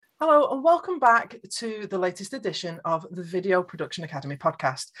Hello, and welcome back to the latest edition of the Video Production Academy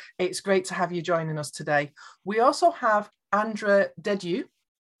podcast. It's great to have you joining us today. We also have Andra Dediu.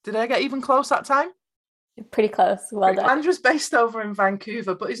 Did I get even close that time? Pretty close. Well done. Andra's based over in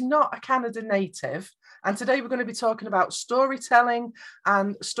Vancouver, but is not a Canada native. And today we're going to be talking about storytelling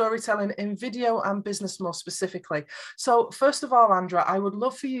and storytelling in video and business more specifically. So first of all, Andra, I would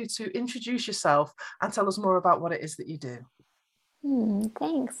love for you to introduce yourself and tell us more about what it is that you do.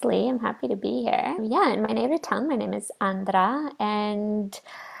 Thanks, Lee. I'm happy to be here. Yeah, in my native town, my name is Andra, and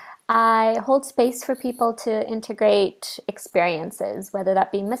I hold space for people to integrate experiences, whether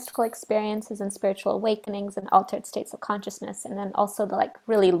that be mystical experiences and spiritual awakenings and altered states of consciousness, and then also the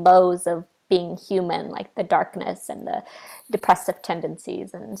really lows of being human, like the darkness and the depressive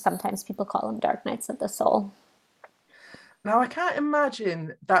tendencies, and sometimes people call them dark nights of the soul. Now, I can't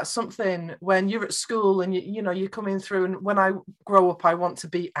imagine that's something when you're at school and you're coming through. And when I grow up, I want to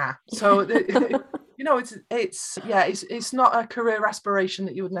be at. So, it's not a career aspiration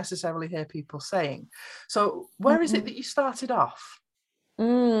that you would necessarily hear people saying. So, where is it that you started off?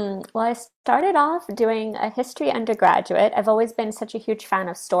 Well, I started off doing a history undergraduate. I've always been such a huge fan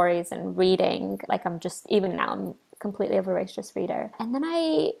of stories and reading. Even now, I'm completely a voracious reader. And then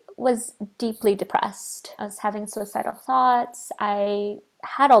I was deeply depressed. I was having suicidal thoughts. I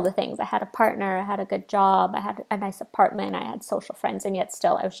had all the things. I had a partner, I had a good job, I had a nice apartment, I had social friends, and yet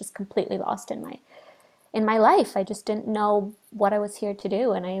still I was just completely lost in my life. I just didn't know what I was here to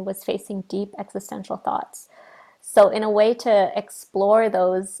do, and I was facing deep existential thoughts. So, in a way to explore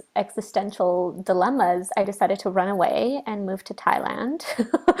those existential dilemmas, I decided to run away and move to Thailand,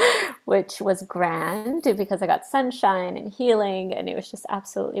 which was grand because I got sunshine and healing, and it was just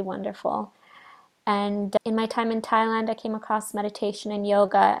absolutely wonderful. And in my time in Thailand, I came across meditation and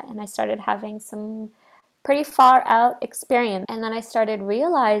yoga, and I started having some pretty far out experience. And then I started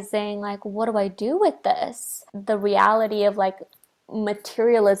realizing, what do I do with this? The reality of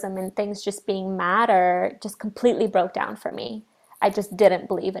materialism and things just being matter just completely broke down for me. I just didn't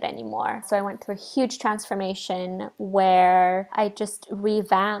believe it anymore. So I went through a huge transformation where I just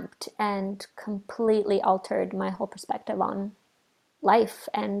revamped and completely altered my whole perspective on life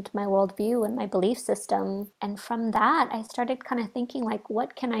and my worldview and my belief system. And from that, I started kind of thinking,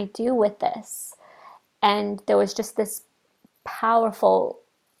 what can I do with this? And there was just this powerful,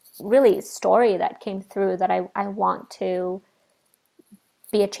 really, story that came through that I want to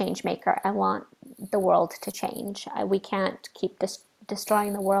be a change maker. I want the world to change. We can't keep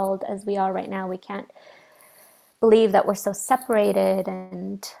destroying the world as we are right now. We can't believe that we're so separated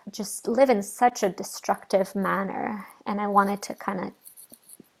and just live in such a destructive manner. And I wanted to kind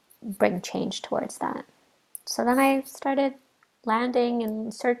of bring change towards that. So then I started landing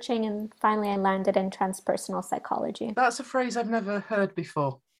and searching, and finally I landed in transpersonal psychology. That's a phrase I've never heard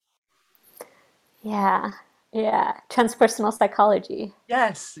before. Yeah, yeah, transpersonal psychology.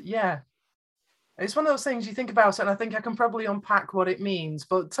 Yes, yeah. It's one of those things you think about it, and I think I can probably unpack what it means.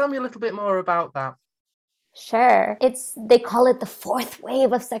 But tell me a little bit more about that. Sure. They call it the fourth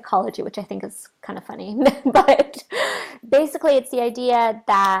wave of psychology, which I think is kind of funny. But basically, it's the idea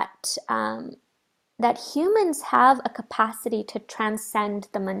that humans have a capacity to transcend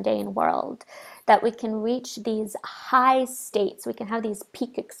the mundane world, that we can reach these high states, we can have these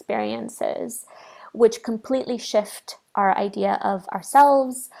peak experiences, which completely shift our idea of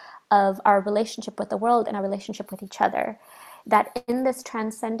ourselves, of our relationship with the world, and our relationship with each other. That in this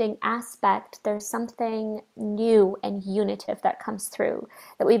transcending aspect, there's something new and unitive that comes through,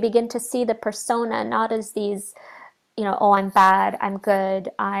 that we begin to see the persona not as these, oh, I'm bad, I'm good,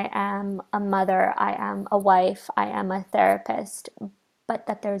 I am a mother, I am a wife, I am a therapist, but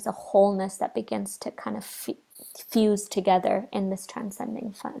that there's a wholeness that begins to kind of fuse together in this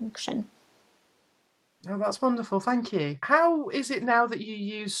transcending function. Oh, that's wonderful. Thank you. How is it now that you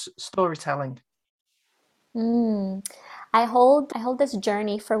use storytelling? Mm. I hold this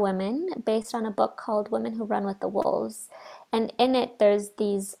journey for women based on a book called Women Who Run with the Wolves. And in it there's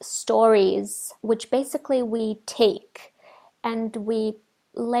these stories which basically we take and we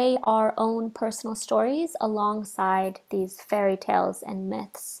lay our own personal stories alongside these fairy tales and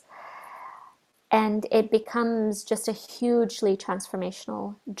myths. And it becomes just a hugely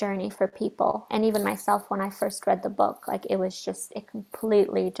transformational journey for people. And even myself, when I first read the book, it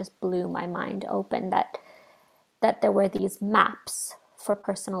completely just blew my mind open that there were these maps for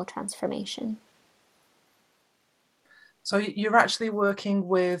personal transformation. So you're actually working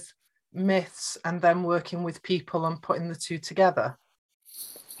with myths and then working with people and putting the two together.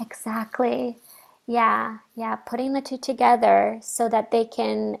 Exactly. Yeah, yeah, putting the two together so that they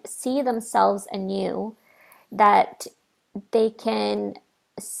can see themselves anew, that they can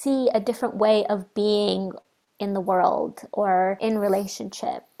see a different way of being in the world or in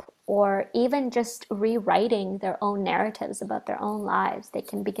relationship, or even just rewriting their own narratives about their own lives. They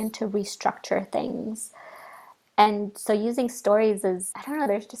can begin to restructure things. And so using stories is, I don't know,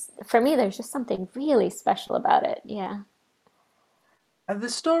 there's just, for me, there's just something really special about it. Yeah. Are the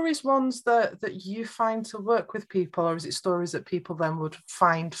stories ones that you find to work with people, or is it stories that people then would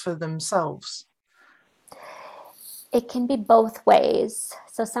find for themselves? It can be both ways.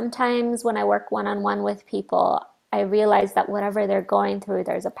 So sometimes when I work one on one with people, I realize that whatever they're going through,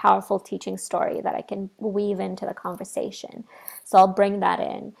 there's a powerful teaching story that I can weave into the conversation. So I'll bring that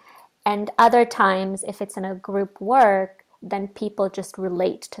in. And other times, if it's in a group work, then people just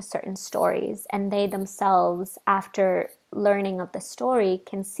relate to certain stories, and they themselves, after learning of the story,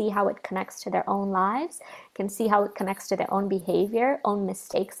 can see how it connects to their own lives, can see how it connects to their own behavior, own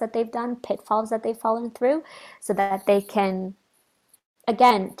mistakes that they've done, pitfalls that they've fallen through, so that they can,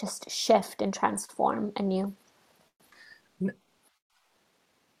 again, just shift and transform anew.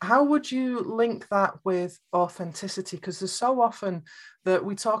 How would you link that with authenticity? Because there's so often that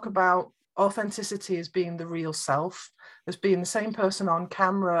we talk about authenticity as being the real self, as being the same person on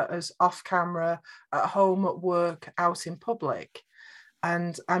camera as off camera, at home, at work, out in public.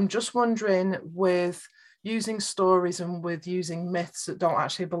 And I'm just wondering, with using stories and with using myths that don't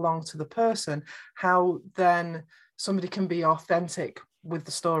actually belong to the person, how then somebody can be authentic with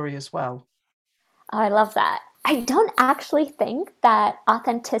the story as well. Oh, I love that. I don't actually think that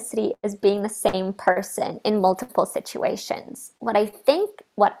authenticity is being the same person in multiple situations. What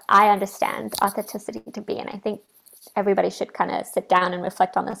I understand authenticity to be, and I think everybody should kind of sit down and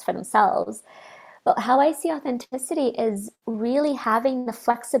reflect on this for themselves. But how I see authenticity is really having the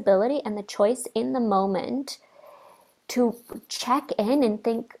flexibility and the choice in the moment to check in and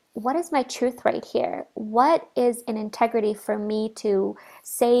think, what is my truth right here? What is an integrity for me to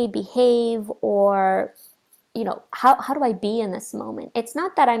say, behave, or how do I be in this moment? It's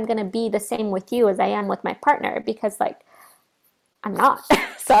not that I'm going to be the same with you as I am with my partner, because like I'm not.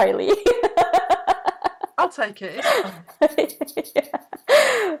 Sorry, Lee. I'll take it. It's fine.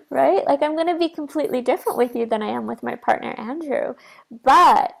 Yeah. Right? Like I'm going to be completely different with you than I am with my partner, Andrew.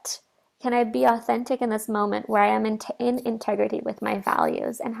 But can I be authentic in this moment where I am in integrity with my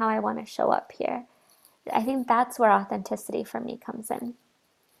values and how I want to show up here? I think that's where authenticity for me comes in.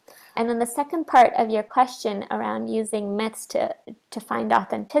 And then the second part of your question around using myths to find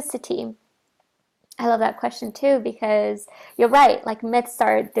authenticity, I love that question too, because you're right. Like myths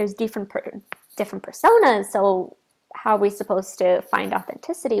there's different personas. So how are we supposed to find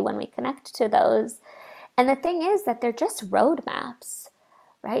authenticity when we connect to those? And the thing is that they're just roadmaps,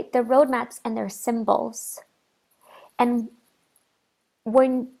 right? They're roadmaps and they're symbols. And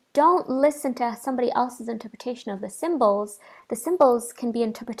when don't listen to somebody else's interpretation of the symbols can be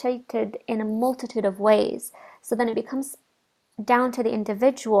interpreted in a multitude of ways. So then it becomes down to the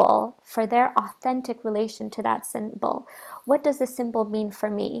individual for their authentic relation to that symbol. What does the symbol mean for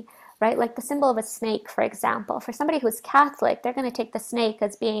me? Right? Like the symbol of a snake, for example. For somebody who's Catholic, they're going to take the snake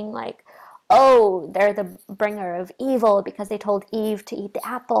as being like, oh, they're the bringer of evil because they told Eve to eat the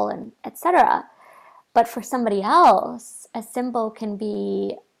apple, and etc. But for somebody else, a symbol can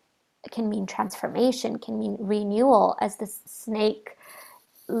mean transformation, can mean renewal, as the snake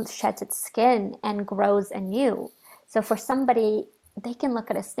sheds its skin and grows anew. So for somebody, they can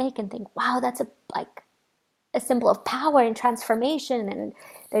look at a snake and think, wow, that's a symbol of power and transformation, and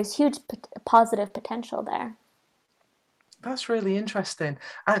there's huge positive potential there. That's really interesting.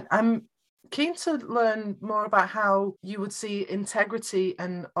 And I'm keen to learn more about how you would see integrity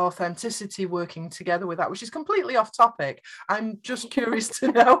and authenticity working together with that, which is completely off topic. I'm just curious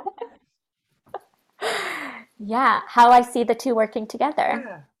to know. Yeah, how I see the two working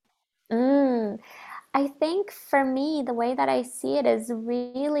together. Yeah. Mm, I think for me, the way that I see it is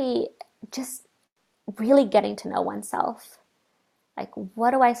really just really getting to know oneself. Like,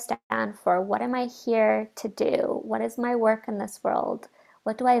 what do I stand for? What am I here to do? What is my work in this world?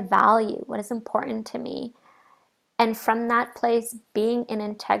 What do I value? What is important to me? And from that place, being in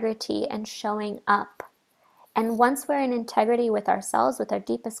integrity and showing up. And once we're in integrity with ourselves, with our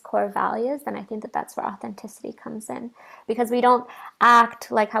deepest core values, then I think that that's where authenticity comes in. Because we don't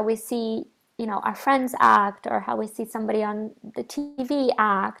act like how we see, our friends act, or how we see somebody on the TV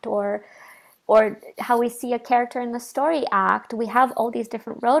act, or how we see a character in the story act. We have all these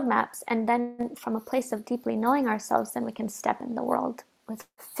different roadmaps, and then from a place of deeply knowing ourselves, then we can step in the world with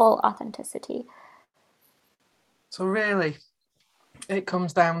full authenticity. So really, it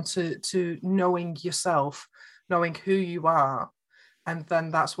comes down to knowing yourself, knowing who you are, and then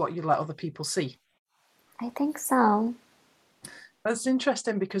that's what you let other people see. I think so. That's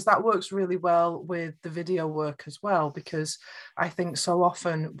interesting because that works really well with the video work as well. Because I think so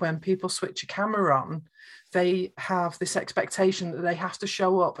often when people switch a camera on, they have this expectation that they have to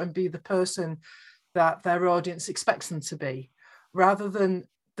show up and be the person that their audience expects them to be, rather than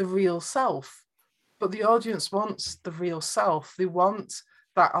the real self. But the audience wants the real self. They want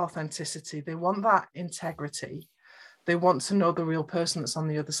that authenticity. They want that integrity. They want to know the real person that's on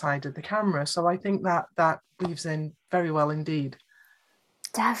the other side of the camera. So I think that that weaves in very well indeed.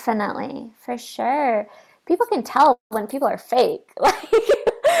 Definitely, for sure. People can tell when people are fake. Like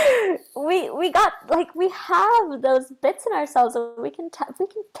we got like we have those bits in ourselves where we can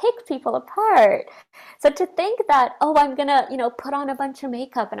pick people apart. So to think that, oh, I'm gonna, put on a bunch of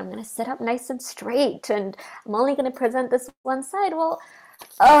makeup and I'm gonna sit up nice and straight and I'm only gonna present this one side, well,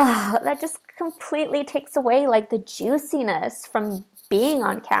 oh, that just completely takes away like the juiciness from being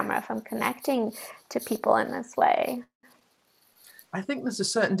on camera, from connecting to people in this way. I think there's a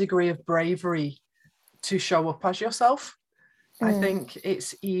certain degree of bravery to show up as yourself. I Mm. think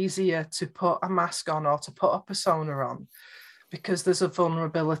it's easier to put a mask on or to put a persona on because there's a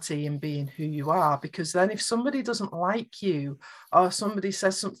vulnerability in being who you are. Because then if somebody doesn't like you or somebody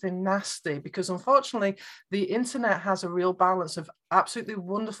says something nasty, because unfortunately the internet has a real balance of absolutely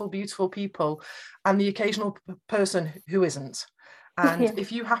wonderful, beautiful people and the occasional person who isn't. And Yeah.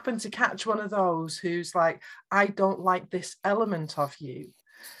 if you happen to catch one of those who's like, I don't like this element of you,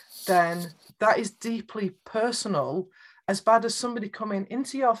 then that is deeply personal, as bad as somebody coming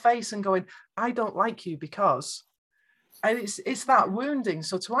into your face and going, I don't like you because. And it's that wounding.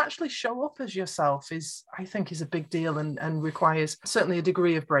 So to actually show up as yourself is, I think, is a big deal and requires certainly a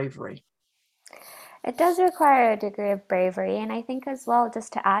degree of bravery. It does require a degree of bravery. And I think, as well,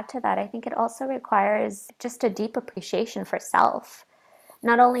 just to add to that, I think it also requires just a deep appreciation for self.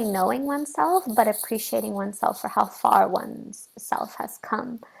 Not only knowing oneself, but appreciating oneself for how far one's self has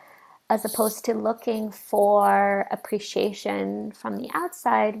come, as opposed to looking for appreciation from the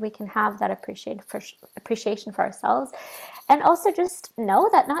outside. We can have that appreciation for ourselves, and also just know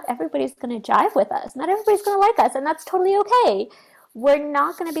that not everybody's going to jive with us, not everybody's going to like us, and that's totally okay. We're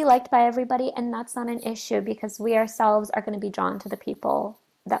not going to be liked by everybody, and that's not an issue, because we ourselves are going to be drawn to the people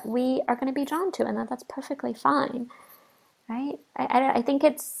that we are going to be drawn to, and that's perfectly fine, right? I think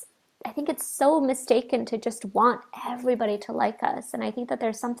it's so mistaken to just want everybody to like us. And I think that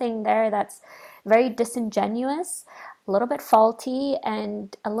there's something there that's very disingenuous, a little bit faulty,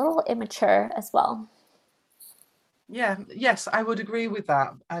 and a little immature as well. Yeah, yes, I would agree with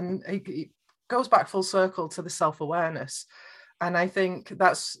that. And it goes back full circle to the self-awareness. And I think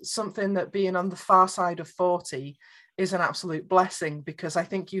that's something that being on the far side of 40 is an absolute blessing, because I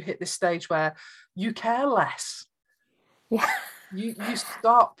think you hit this stage where you care less. Yeah. You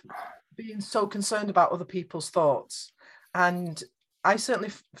stop being so concerned about other people's thoughts. And I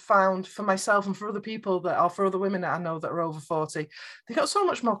certainly found for myself and for other people that are for other women that I know that are over 40, they got so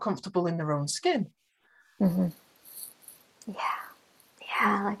much more comfortable in their own skin. Mm-hmm. Yeah.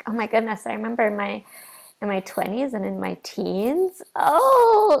 Yeah. Like, oh my goodness. I remember in my 20s and in my teens.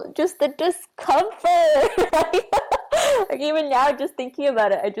 Oh, just the discomfort. Like even now, just thinking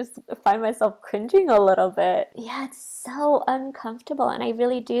about it, I just find myself cringing a little bit. Yeah, it's so uncomfortable. And I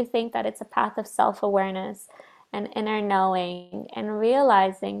really do think that it's a path of self-awareness and inner knowing and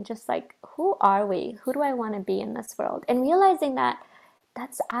realizing just like, who are we? Who do I want to be in this world? And realizing that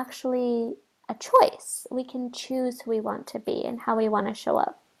that's actually a choice. We can choose who we want to be and how we want to show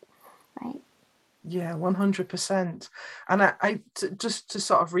up, right? Yeah, 100%. And just to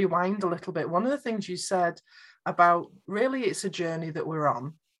sort of rewind a little bit, one of the things you said about really it's a journey that we're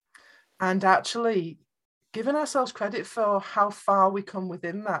on, and actually giving ourselves credit for how far we come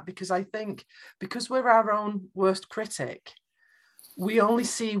within that, because I think because we're our own worst critic, we only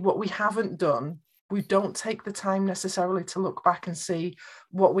see what we haven't done. We don't take the time necessarily to look back and see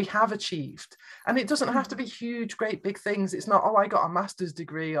what we have achieved. And it doesn't have to be huge, great, big things. It's not, oh, I got a master's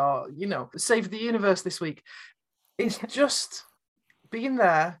degree or, saved the universe this week. It's just being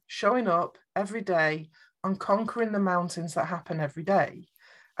there, showing up every day and conquering the mountains that happen every day.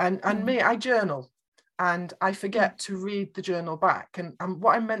 And me, I journal and I forget to read the journal back. And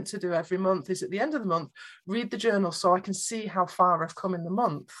what I'm meant to do every month is at the end of the month, read the journal so I can see how far I've come in the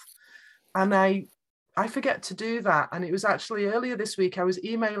month. And I forget to do that. And it was actually earlier this week, I was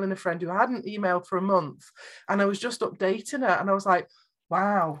emailing a friend who hadn't emailed for a month. And I was just updating her. And I was like,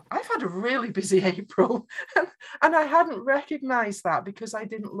 wow, I've had a really busy April. And I hadn't recognized that because I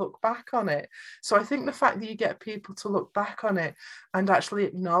didn't look back on it. So I think the fact that you get people to look back on it and actually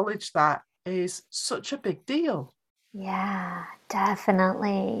acknowledge that is such a big deal. Yeah,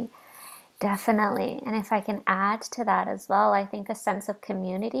 definitely. Definitely. And if I can add to that as well, I think a sense of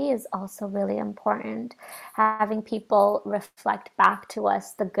community is also really important. Having people reflect back to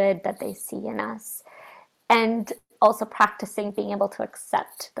us the good that they see in us, and also practicing being able to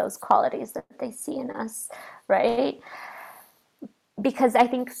accept those qualities that they see in us, right? Because I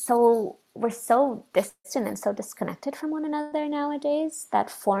think we're so distant and so disconnected from one another nowadays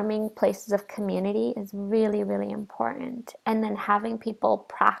that forming places of community is really, really important. And then having people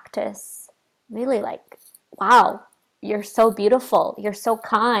practice really like, wow, you're so beautiful, you're so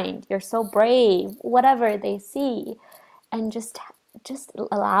kind, you're so brave, whatever they see, and just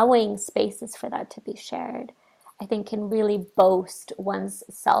allowing spaces for that to be shared, I think can really boast one's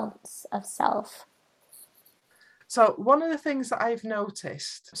sense of self. So one of the things that I've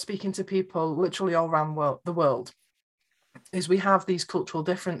noticed speaking to people literally all around the world is we have these cultural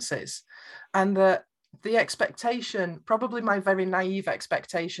differences, and the expectation, probably my very naive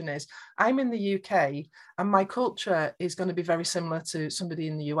expectation, is I'm in the UK and my culture is going to be very similar to somebody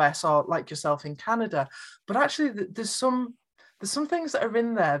in the US or like yourself in Canada. But actually there's some things that are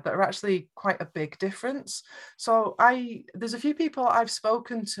in there that are actually quite a big difference. So there's a few people I've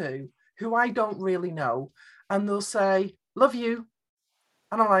spoken to who I don't really know, and they'll say, love you.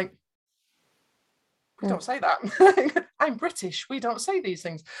 And I'm like, we Mm. don't say that. I'm British. We don't say these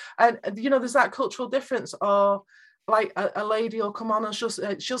things. And, there's that cultural difference. Or like a lady will come on and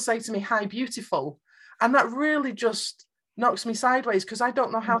she'll say to me, hi, beautiful. And that really just knocks me sideways, because I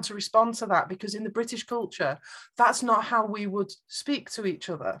don't know how to respond to that, because in the British culture, that's not how we would speak to each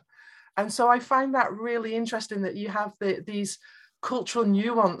other. And so I find that really interesting that you have these cultural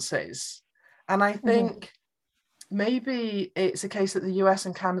nuances. And I Mm-hmm. think maybe it's a case that the US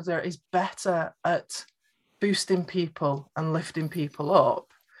and Canada is better at boosting people and lifting people up,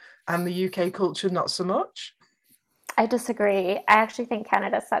 and the UK culture not so much. I disagree. I actually think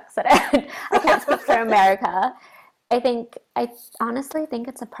Canada sucks at it. I can't speak for America. I honestly think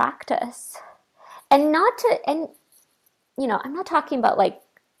it's a practice. And not to, and, I'm not talking about like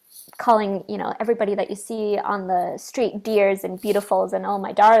calling, everybody that you see on the street dears and beautifuls and oh,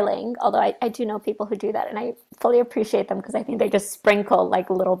 my darling. Although I do know people who do that and I fully appreciate them because I think they just sprinkle like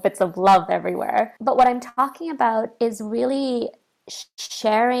little bits of love everywhere. But what I'm talking about is really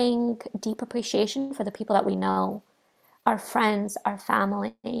sharing deep appreciation for the people that we know, our friends, our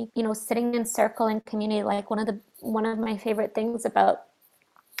family, sitting in circle and community. Like one of my favorite things about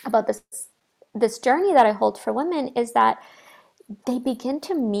this journey that I hold for women is that they begin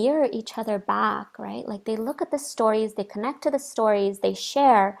to mirror each other back, right? Like they look at the stories, they connect to the stories, they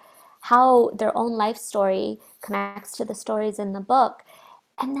share how their own life story connects to the stories in the book.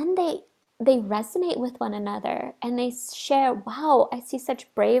 And then they resonate with one another and they share, wow, I see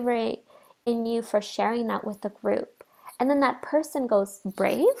such bravery in you for sharing that with the group. And then that person goes,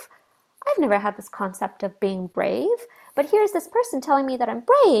 brave? I've never had this concept of being brave, but here's this person telling me that I'm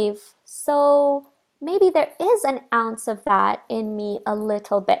brave. So maybe there is an ounce of that in me a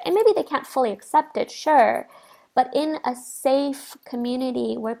little bit. And maybe they can't fully accept it, sure. But in a safe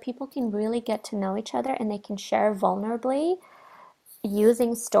community where people can really get to know each other and they can share vulnerably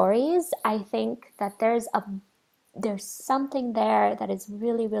using stories, I think that there's something there that is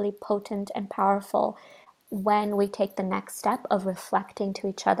really, really potent and powerful when we take the next step of reflecting to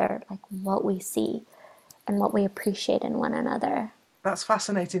each other like what we see and what we appreciate in one another. That's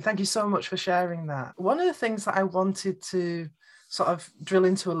fascinating. Thank you so much for sharing that. One of the things that I wanted to sort of drill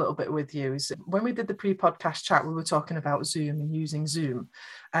into a little bit with you is when we did the pre-podcast chat, we were talking about Zoom and using Zoom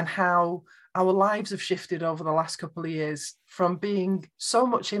and how our lives have shifted over the last couple of years from being so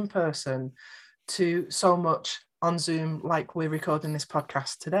much in person to so much on Zoom, like we're recording this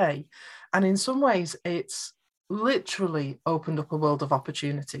podcast today. And in some ways, it's literally opened up a world of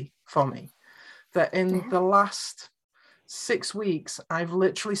opportunity for me. That in the last 6 weeks, I've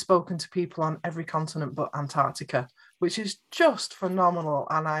literally spoken to people on every continent but Antarctica, which is just phenomenal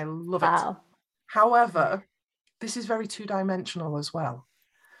and I love it. Wow. However, this is very two-dimensional as well,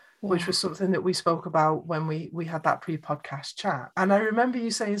 which Yeah. was something that we spoke about when we had that pre-podcast chat. And I remember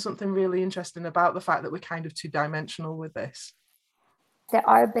you saying something really interesting about the fact that we're kind of two-dimensional with this. There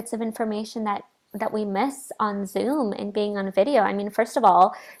are bits of information that we miss on Zoom and being on video. I mean, first of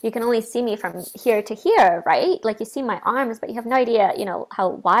all, you can only see me from here to here, right? Like you see my arms, but you have no idea,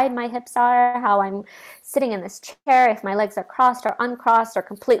 how wide my hips are, how I'm sitting in this chair, if my legs are crossed or uncrossed or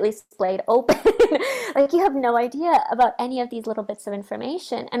completely splayed open. Like you have no idea about any of these little bits of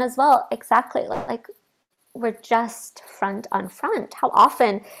information. And as well, exactly, like we're just front on front. How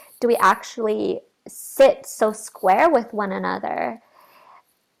often do we actually sit so square with one another?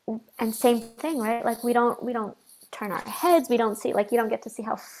 And same thing, right? Like we don't turn our heads. We don't see, like, you don't get to see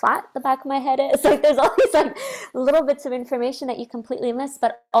how flat the back of my head is. Like, there's always like little bits of information that you completely miss,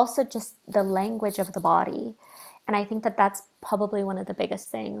 but also just the language of the body. And I think that that's probably one of the biggest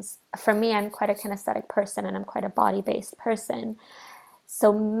things. For me, I'm quite a kinesthetic person and I'm quite a body-based person.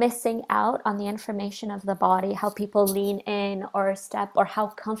 So missing out on the information of the body, how people lean in or step, or how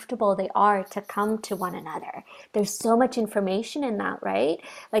comfortable they are to come to one another. There's so much information in that, right?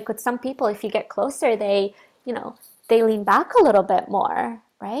 Like with some people, if you get closer, they lean back a little bit more,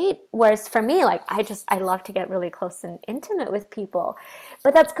 right? Whereas for me, like I love to get really close and intimate with people,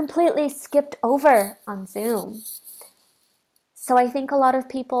 but that's completely skipped over on Zoom. So I think a lot of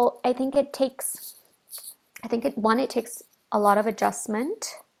people, it takes a lot of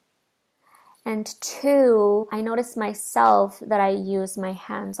adjustment. And two, I notice myself that I use my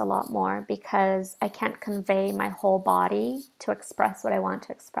hands a lot more because I can't convey my whole body to express what I want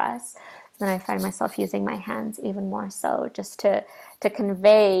to express. Then I find myself using my hands even more so, just to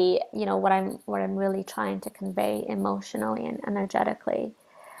convey, what I'm really trying to convey emotionally and energetically.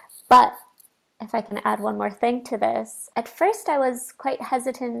 But if I can add one more thing to this, at first I was quite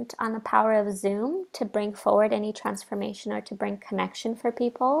hesitant on the power of Zoom to bring forward any transformation or to bring connection for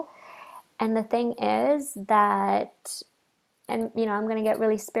people. And the thing is that, and I'm going to get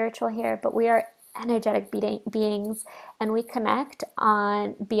really spiritual here, but we are energetic beings, and we connect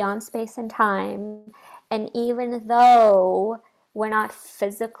on beyond space and time. And even though we're not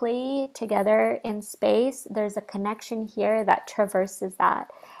physically together in space, there's a connection here that traverses that.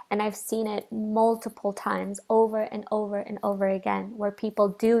 And I've seen it multiple times over and over and over again, where people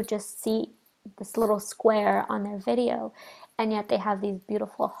do just see this little square on their video, and yet they have these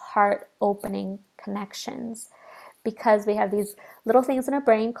beautiful heart-opening connections, because we have these little things in our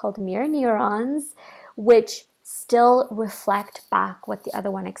brain called mirror neurons, which still reflect back what the other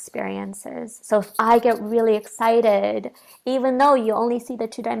one experiences. So if I get really excited, even though you only see the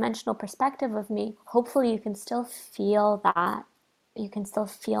two-dimensional perspective of me, hopefully you can still feel that. You can still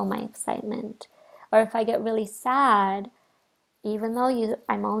feel my excitement. Or if I get really sad, even though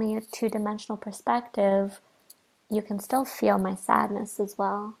I'm only a two-dimensional perspective, you can still feel my sadness as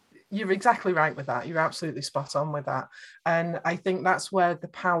well. You're exactly right with that. You're absolutely spot on with that. And I think that's where the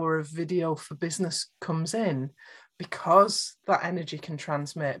power of video for business comes in, because that energy can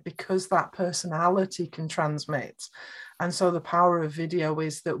transmit, because that personality can transmit. And so the power of video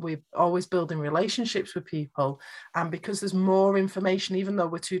is that we're always building relationships with people. And because there's more information, even though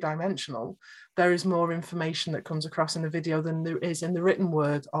we're two-dimensional, there is more information that comes across in a video than there is in the written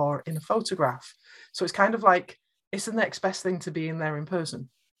word or in a photograph. So it's kind of like, it's the next best thing to being there in person.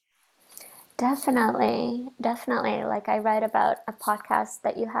 Definitely, definitely. Like I read about a podcast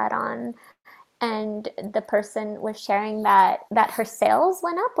that you had on, and the person was sharing that her sales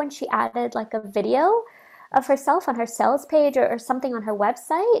went up when she added like a video of herself on her sales page, or something on her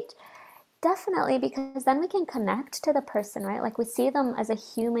website. Definitely, because then we can connect to the person, right? Like we see them as a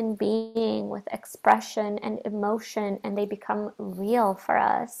human being with expression and emotion, and they become real for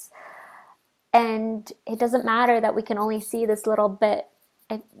us. And it doesn't matter that we can only see this little bit,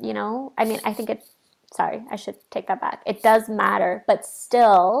 I mean, sorry, I should take that back. It does matter, but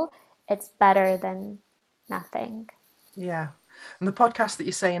still, it's better than nothing. Yeah. And the podcast that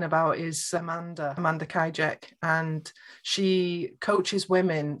you're saying about is Amanda Kajek, and she coaches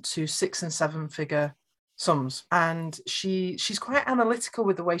women to 6 and 7 figure sums. And she's quite analytical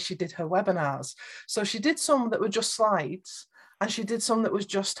with the way she did her webinars. So she did some that were just slides, and she did some that was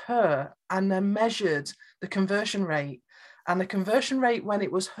just her, and then measured the conversion rate. And the conversion rate when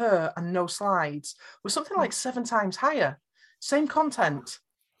it was her and no slides was something like 7 times higher. Same content,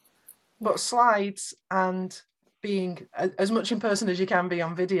 but slides and being as much in person as you can be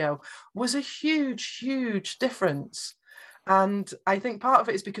on video was a huge, huge difference. And I think part of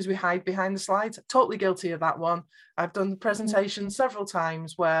it is because we hide behind the slides. Totally guilty of that one. I've done presentations several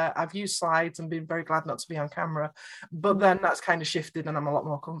times where I've used slides and been very glad not to be on camera. But then that's kind of shifted and I'm a lot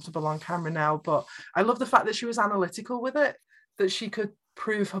more comfortable on camera now. But I love the fact that she was analytical with it, that she could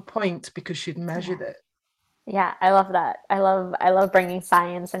prove her point because she'd measured it. Yeah, I love that. I love bringing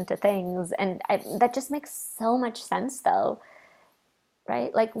science into things, and that just makes so much sense, though,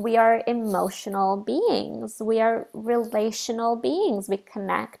 right? Like we are emotional beings. We are relational beings. We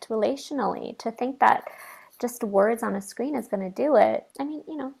connect relationally. To think that just words on a screen is going to do it. I mean,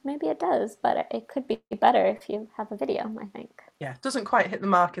 maybe it does, but it could be better if you have a video, I think. Yeah, it doesn't quite hit the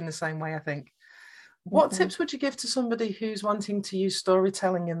mark in the same way, I think. What tips would you give to somebody who's wanting to use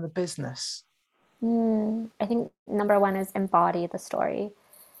storytelling in the business? I think number one is embody the story,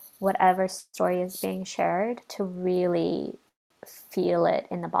 whatever story is being shared, to really feel it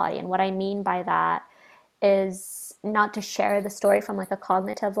in the body. And what I mean by that is not to share the story from like a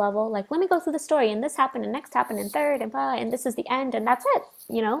cognitive level, like let me go through the story and this happened and next happened and third and blah, and this is the end and that's it,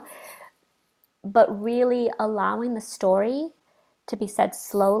 you know, but really allowing the story to be said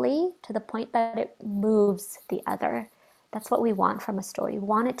slowly to the point that it moves the other. That's what we want from a story. We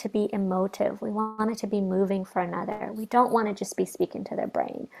want it to be emotive. We want it to be moving for another. We don't want to just be speaking to their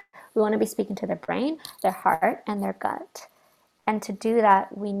brain. We want to be speaking to their brain, their heart, and their gut. And to do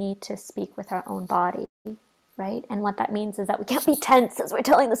that, we need to speak with our own body, right? And what that means is that we can't be tense as we're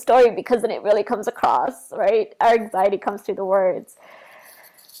telling the story, because then it really comes across, right? Our anxiety comes through the words.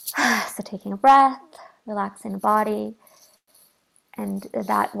 So taking a breath, relaxing the body, and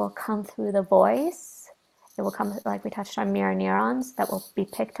that will come through the voice. It will come, like we touched on, mirror neurons that will be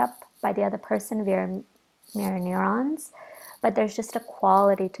picked up by the other person via mirror neurons. But there's just a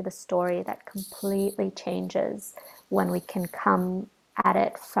quality to the story that completely changes when we can come at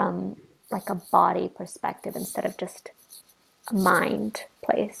it from like a body perspective instead of just a mind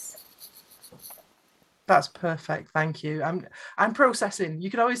place. That's perfect. Thank you. I'm processing. You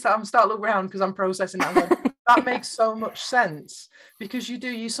can always start look around because I'm processing. That makes so much sense, because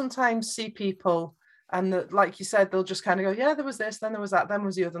you sometimes see people and like you said, they'll just kind of go, yeah, there was this, then there was that, then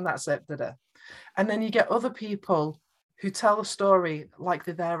was the other, and that's it. Da-da. And then you get other people who tell a story like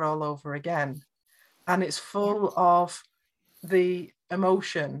they're there all over again. And it's full of the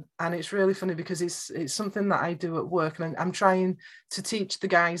emotion. And it's really funny because it's something that I do at work. And I'm trying to teach the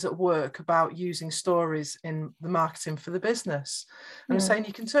guys at work about using stories in the marketing for the business. And I'm saying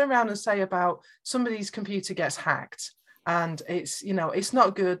you can turn around and say about somebody's computer gets hacked. And it's, it's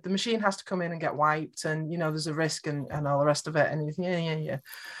not good. The machine has to come in and get wiped. And, there's a risk and all the rest of it. And you think, yeah.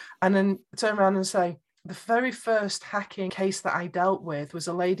 And then turn around and say, the very first hacking case that I dealt with was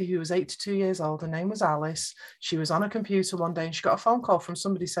a lady who was 82 years old. Her name was Alice. She was on a computer one day and she got a phone call from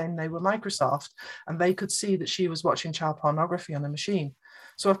somebody saying they were Microsoft and they could see that she was watching child pornography on a machine.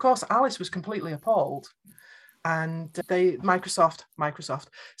 So, of course, Alice was completely appalled. And Microsoft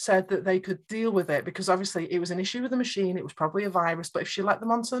said that they could deal with it because obviously it was an issue with the machine. It was probably a virus, but if she let them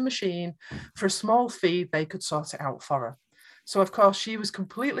onto the machine for a small fee, they could sort it out for her. So, of course, she was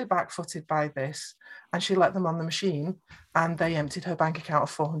completely back-footed by this, and she let them on the machine, and they emptied her bank account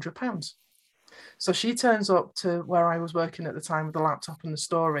of £400. So she turns up to where I was working at the time with the laptop and the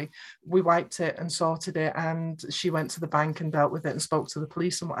story. We wiped it and sorted it, and she went to the bank and dealt with it and spoke to the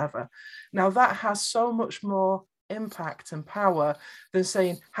police and whatever. Now, that has so much more impact and power than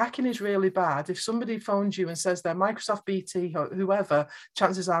saying hacking is really bad. If somebody phones you and says they're Microsoft, BT, or whoever,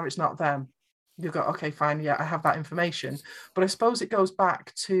 chances are it's not them. You go, okay, fine, yeah, I have that information. But I suppose it goes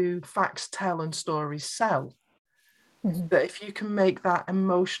back to facts tell and stories sell. That if you can make that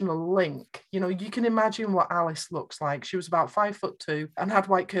emotional link, you can imagine what Alice looks like. She was about 5'2" and had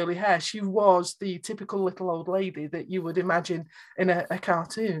white curly hair. She was the typical little old lady that you would imagine in a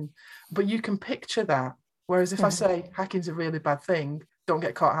cartoon. But you can picture that. Whereas if I say hacking's a really bad thing, don't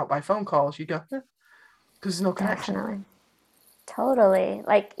get caught out by phone calls, you go, because there's no connection. Definitely. Totally.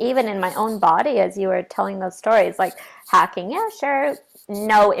 Like even in my own body, as you were telling those stories, like hacking, yeah, sure,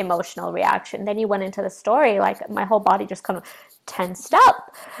 no emotional reaction. Then you went into the story, like my whole body just kind of tensed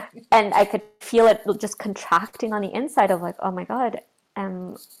up and I could feel it just contracting on the inside of like, oh my God,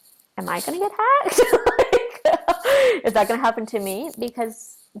 am I going to get hacked? Is that going to happen to me?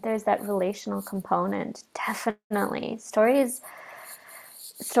 Because there's that relational component. Definitely. Stories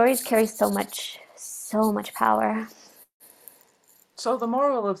carry so much power. So the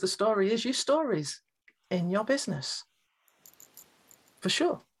moral of the story is use stories in your business. For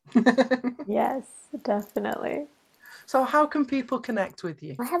sure. Yes, definitely. So how can people connect with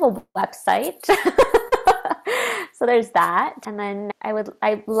you? I have a website. So there's that. And then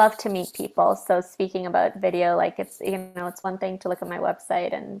I love to meet people. So speaking about video, like it's one thing to look at my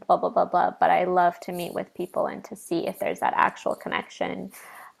website and blah, blah, blah, blah, but I love to meet with people and to see if there's that actual connection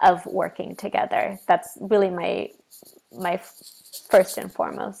of working together. That's really my first and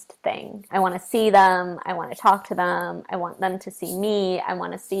foremost thing. I want to see them. I want to talk to them. I want them to see me. I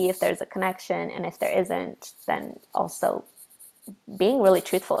want to see if there's a connection. And if there isn't, then also being really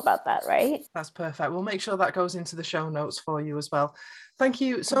truthful about that, right? That's perfect. We'll make sure that goes into the show notes for you as well. Thank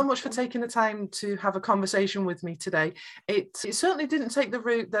you so much for taking the time to have a conversation with me today. It certainly didn't take the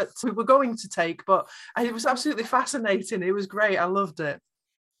route that we were going to take, but it was absolutely fascinating. It was great. I loved it.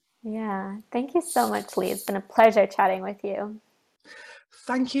 Yeah. Thank you so much, Lee. It's been a pleasure chatting with you.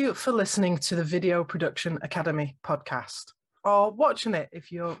 Thank you for listening to the Video Production Academy podcast, or watching it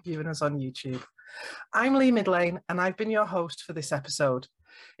if you're viewing us on YouTube. I'm Lee Midlane, and I've been your host for this episode.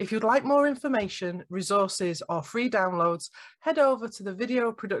 If you'd like more information, resources, or free downloads, head over to the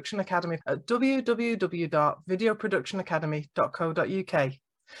Video Production Academy at www.videoproductionacademy.co.uk.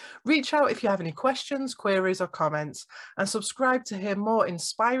 Reach out if you have any questions, queries, or comments, and subscribe to hear more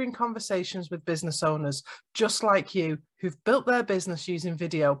inspiring conversations with business owners just like you who've built their business using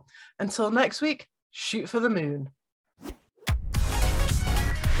video. Until next week, shoot for the moon.